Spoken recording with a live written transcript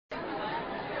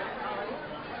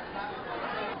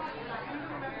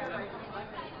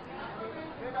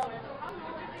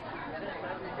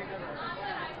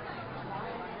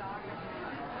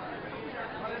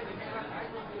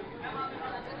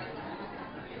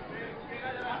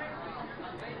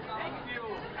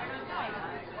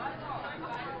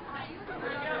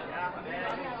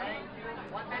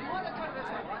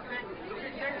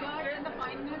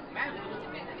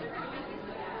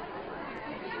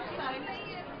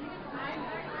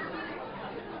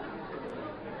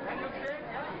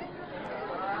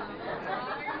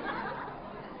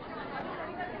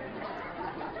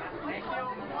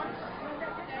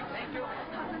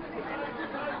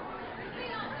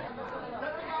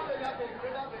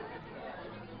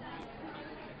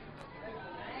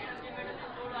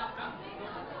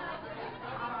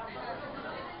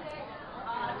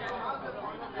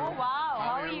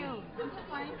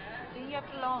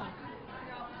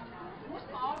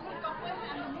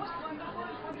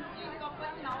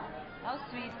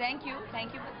Thank you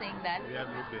for saying that. We have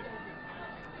looked it.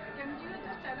 Can you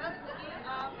just tell us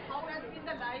how has been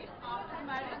the life after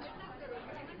marriage?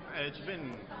 It's been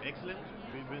excellent.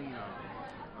 We've been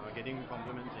getting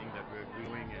compliments saying that we're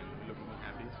glowing and looking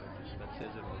happy, so that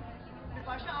says it all.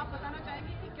 Vipasha, आप बताना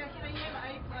चाहेंगी कि कैसी रही है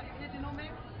life इतने दिनों में?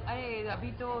 अरे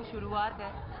अभी तो शुरुआत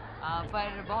है, पर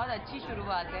बहुत अच्छी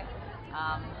शुरुआत है.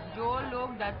 जो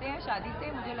लोग डरते हैं शादी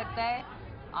से, मुझे लगता है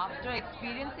after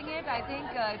experiencing it, I think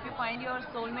if you find your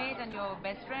soulmate and your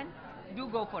best friend, do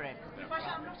go for it.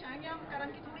 Vipasha, हम लोग चाहेंगे हम करण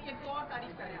की थोड़ी एक दो और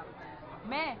तारीफ करें आप.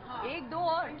 मैं एक दो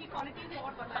और उनकी क्वालिटी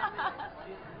और बताएं.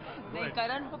 नहीं,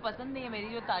 करण को पसंद नहीं है मेरी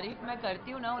जो तारीफ मैं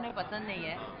करती हूँ ना, उन्हें पसंद नहीं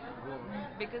है.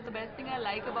 Because the best thing I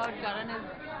like about Karan is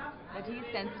that he is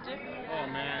sensitive. Oh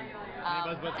man,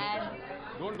 and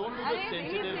don't do the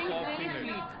sensitive soft really thing.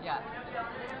 Sweet. Yeah.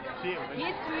 See,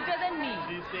 he's sweeter than me.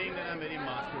 She's saying that I'm very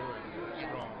macho and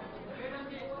strong.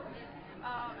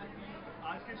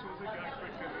 आज के show से क्या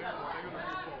expect कर रहे हैं? What are you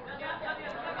looking forward?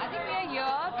 I think we are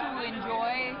here to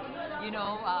enjoy,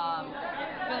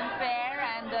 Filmfare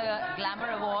and the Glamour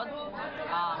Awards.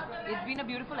 It's been a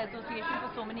beautiful association for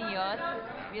so many years.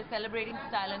 We are celebrating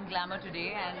style and glamour today,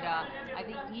 and I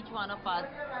think each one of us,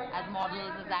 as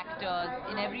models, as actors,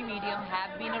 in every medium,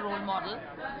 have been a role model.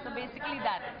 So basically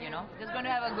that, just going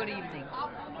to have a good evening. आप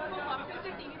दोनों को वापस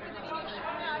से TV पे देखिए,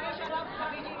 show में आ रहे हैं. शायद आप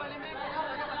भाभी जी वाले में क्या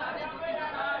लगा बता दें, 2-3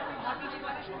 साल भाभी जी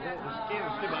वाले शो में.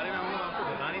 उसके बारे में हम लोग आपको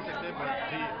बता नहीं सकते, पर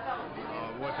जी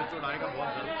वो एपिसोड आएगा बहुत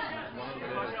जल्द.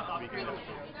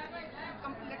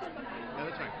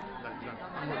 That's right. That's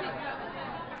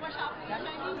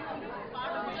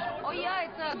Oh yeah,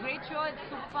 it's a great show. It's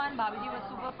super fun. Bhabiji was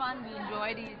super fun. We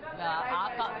enjoyed it.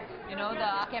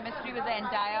 Our chemistry with the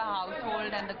entire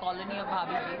household and the colony of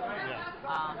Bhabiji.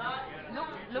 Yeah.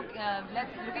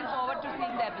 Looking forward to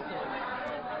seeing the episode.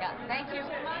 Yeah, thank you.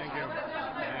 Thank you.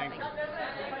 Thank you.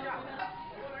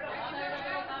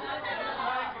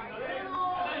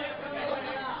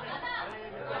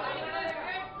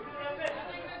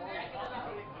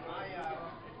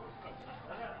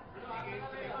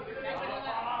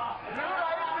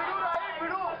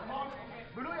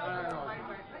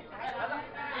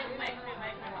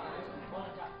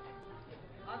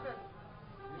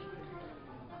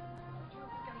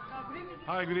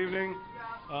 Hi, good evening.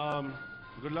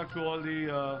 Good luck to all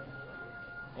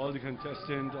the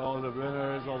contestants, all the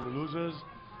winners, all the losers.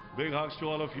 Big hugs to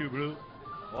all of you, bro.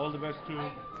 All the best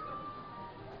to.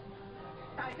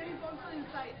 Tiger is also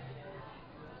inside.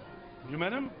 You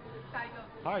met him? Tiger.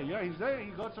 Hi, yeah, he's there.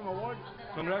 He got some award.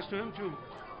 Congrats to him too.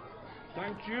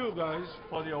 Thank you guys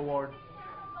for the award.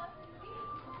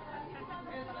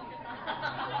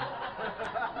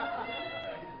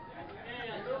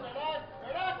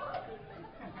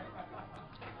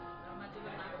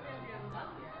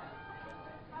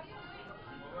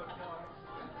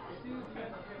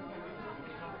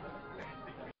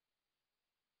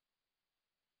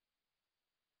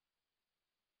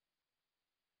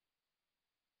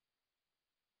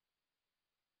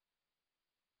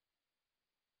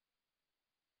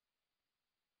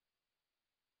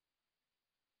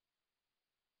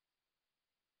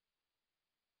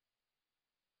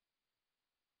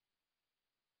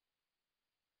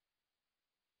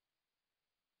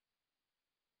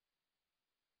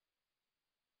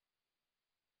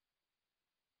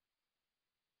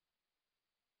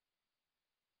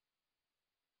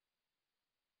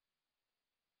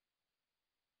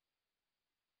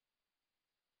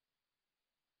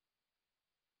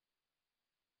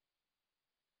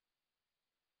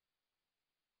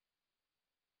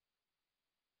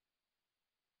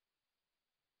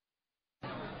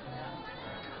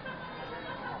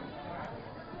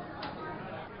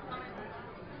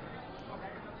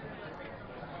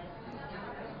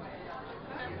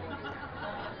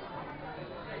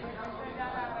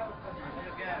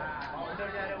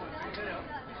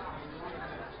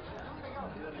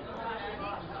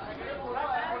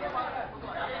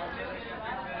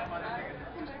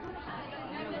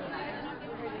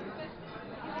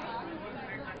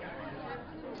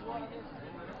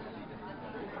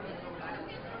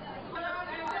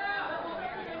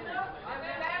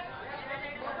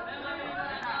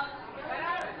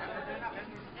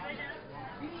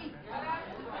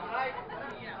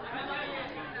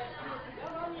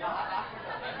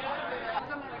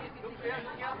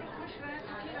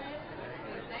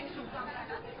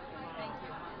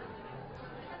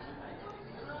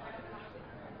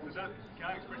 क्या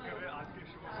expect कर रहे हैं आज के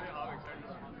show से? How excited?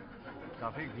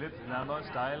 Kafi glitz, glamour,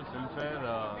 style, Filmfare.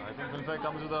 I think Filmfare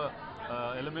comes with a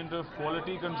element of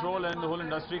quality control, and the whole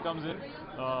industry comes in.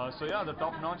 So yeah, the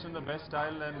top notch and the best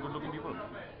style and good looking people.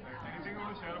 Anything you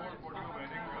want to share about what you're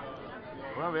wearing?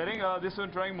 We're wearing this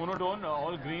one, trying monotone,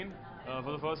 all green.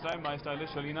 For the first time, my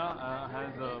stylist Shalina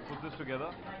has put this together.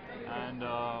 And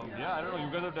yeah, I don't know,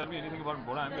 you guys have tell me anything about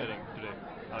what I'm wearing today.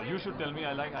 You should tell me.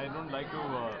 I don't like to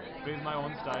praise my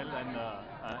own style,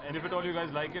 and if at all you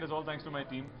guys like it, it's all thanks to my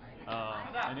team.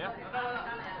 And yeah.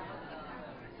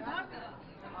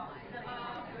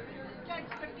 क्या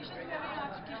expectations कर रहे हैं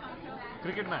आज की शाम से?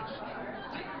 Cricket match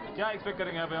क्या expect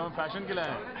करेंगे यहाँ पे, हम फैशन के लिए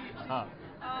हैं. हाँ,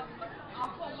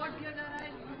 आपको अवार्ड दिया जा रहा है,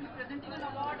 प्रेजेंटिंग एन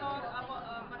अवार्ड, और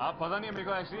आप पता नहीं है मेरे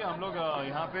को. एक्चुअली हम लोग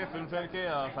यहाँ पे फिल्म फेयर के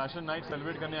फैशन नाइट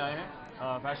सेलिब्रेट करने आए हैं.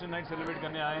 फैशन नाइट सेलिब्रेट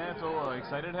करने आए हैं, तो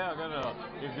एक्साइटेड है. अगर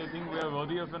if they think we are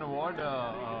worthy of an award,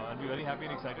 I be very happy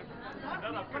and excited.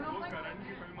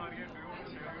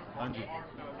 हाँ जी,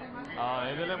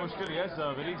 Aishwarya मुश्किल, yes,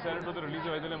 very excited for the release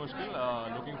of Aishwarya मुश्किल,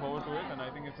 looking forward to it, and I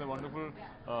think it's a wonderful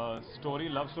story,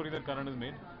 love story that Karan has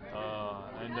made,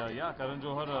 and yeah, Karan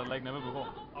Johar like never before.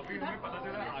 अभी हमें पता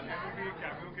चला आलिया ने भी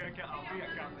cameo किया, क्या आप भी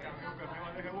कैमियो करने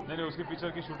वाले हैं? वो नहीं, उसकी पिक्चर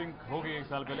की शूटिंग हो गई 1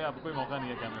 साल पहले, अब कोई मौका नहीं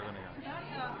है कैमियो करने का.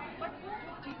 बट जो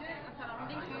चीजें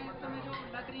सराउंडिंग हैं इस समय जो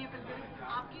लग रही हैं फिल्म में,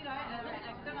 आपकी राय एज एन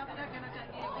एक्टर आप क्या कहना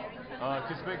चाहेंगे?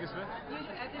 किस पे ये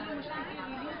जो ऐतिहासिक मुश्किल की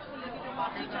रिलीज को लेकर जो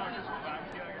बातचीत चल रही है.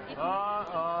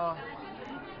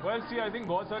 Well, see, I think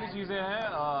बहुत सारी चीज़ें हैं.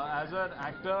 As an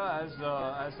actor,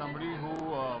 as somebody who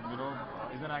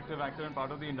is an active actor and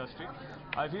part of the industry,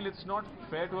 I feel it's not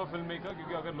fair to a filmmaker,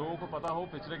 क्योंकि अगर लोगों को पता हो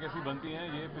पिक्चरें कैसी बनती हैं,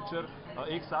 ये पिक्चर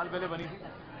 1 साल पहले बनी थी.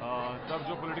 तब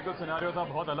जो पॉलिटिकल सिनेरियो था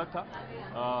बहुत अलग था.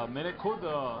 मैंने खुद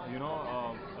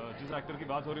जिस एक्टर की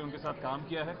बात हो रही है उनके साथ काम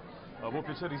किया है. वो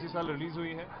पिक्चर इसी साल रिलीज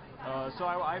हुई है. So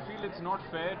I feel it's not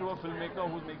fair to a filmmaker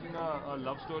who's making a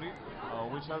love story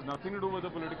which has nothing to do with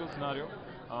the political scenario,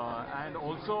 and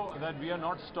also that we are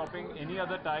not stopping any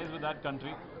other ties with that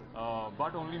country,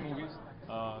 but only movies.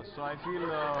 So I feel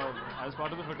as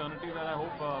part of the fraternity that I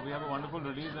hope we have a wonderful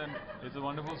release, and it's a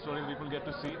wonderful story people get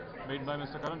to see, made by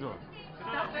Mr. Karan Johar.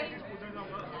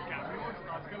 Cameos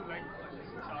आजकल like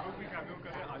Shahrukh भी cameo कर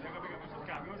रहे हैं, आलिया का भी cameo. So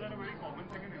cameos are a very common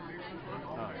thing in Hindi film for a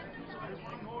long time. So I just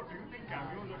want to know, do you think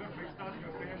cameos अगर big stars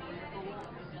करते हैं तो वो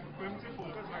फिल्म से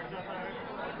फोकस हट जाता है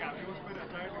और कैमियोज पे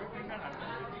रहता है? Do you think that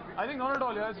happens? I think not at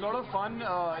all. Yeah, it's a lot of fun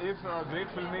if a great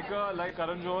filmmaker like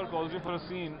Karan Johar calls you for a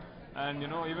scene, and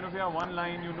even if you have one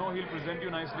line, he'll present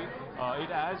you nicely.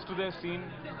 It adds to their scene.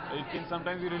 It can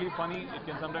sometimes be really funny. It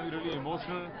can sometimes be really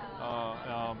emotional.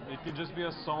 It can just be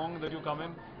a song that you come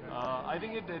in. I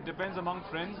think it depends among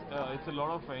friends. It's a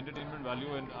lot of entertainment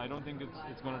value, and I don't think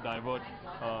it's going to divert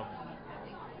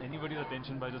anybody's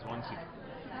attention by just one scene.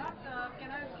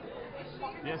 Can I?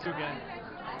 Yes, you can.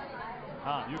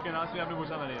 हाँ, you can ask me. आपने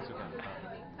पूछा, मैंने yes you can.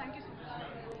 Thank you so much.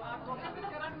 आप coffee with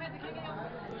करण में दिखेंगे आप?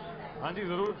 हाँ जी,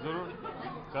 जरूर जरूर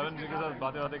करण जी के साथ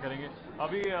बातें करेंगे.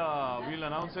 अभी we'll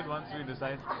announce it once we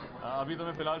decide. अभी तो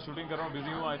मैं फिलहाल शूटिंग कर रहा हूँ,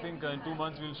 बिजी हूँ. I think in 2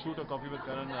 months we'll shoot a Coffee with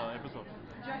Karan episode.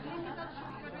 Jacqueline के साथ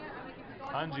शूट कर रहे हैं अभी किसी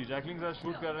और? हाँ जी, जैकलीन के साथ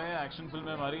शूट कर रहे हैं. एक्शन फिल्म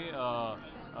है हमारी,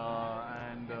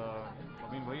 एंड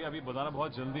वही अभी बताना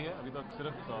बहुत जल्दी है. अभी तक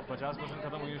सिर्फ 50%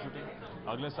 खत्म हुई है शूटिंग.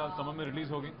 अगले साल समर में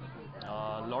रिलीज होगी.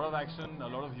 Lot of action,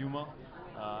 lot of humour,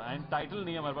 and title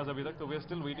नहीं है हमारे पास अभी तक, तो we are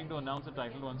still waiting to announce the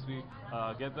title. Once we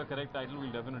get the correct title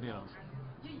we'll definitely announce.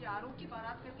 ये यारों की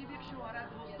बारात करके भी एक शो आ रहा है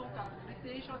दोस्तों का,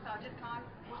 रितेश और साजिद खान.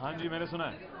 हाँ जी, मैंने सुना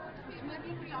है. उसमें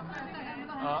भी कोई आपका ऐसा है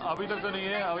मतलब? अभी तक तो नहीं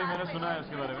है. अभी मैंने सुना है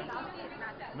उसके बारे में.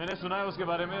 मैंने सुना है उसके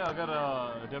बारे में. अगर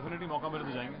डेफिनेटली मौका मिले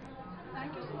तो जाएंगे.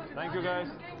 Thank you so much. Thank you guys.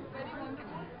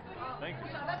 Thank you.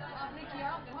 कुछ अलग आपने किया,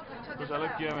 बहुत अच्छा. कुछ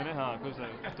अलग किया मैंने. हाँ, कुछ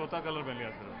तोता कलर पहन लिया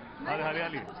इस तरह. अरे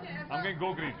हरियाली, हम कहीं गो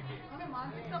ग्रीन. हमें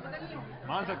मानसिकता बदलनी होगी.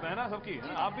 मान सकता है ना सबकी.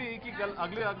 आप भी एक ही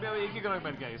अगले एक ही कलर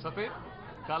पहन के आइए. सफेद,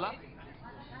 काला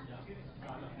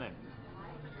नहीं,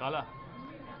 काला.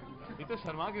 इतना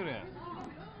शर्मा क्यों रहे हैं?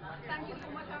 Thank you so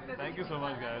much. Thank you so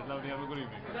much guys. Love you. Have a good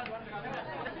evening.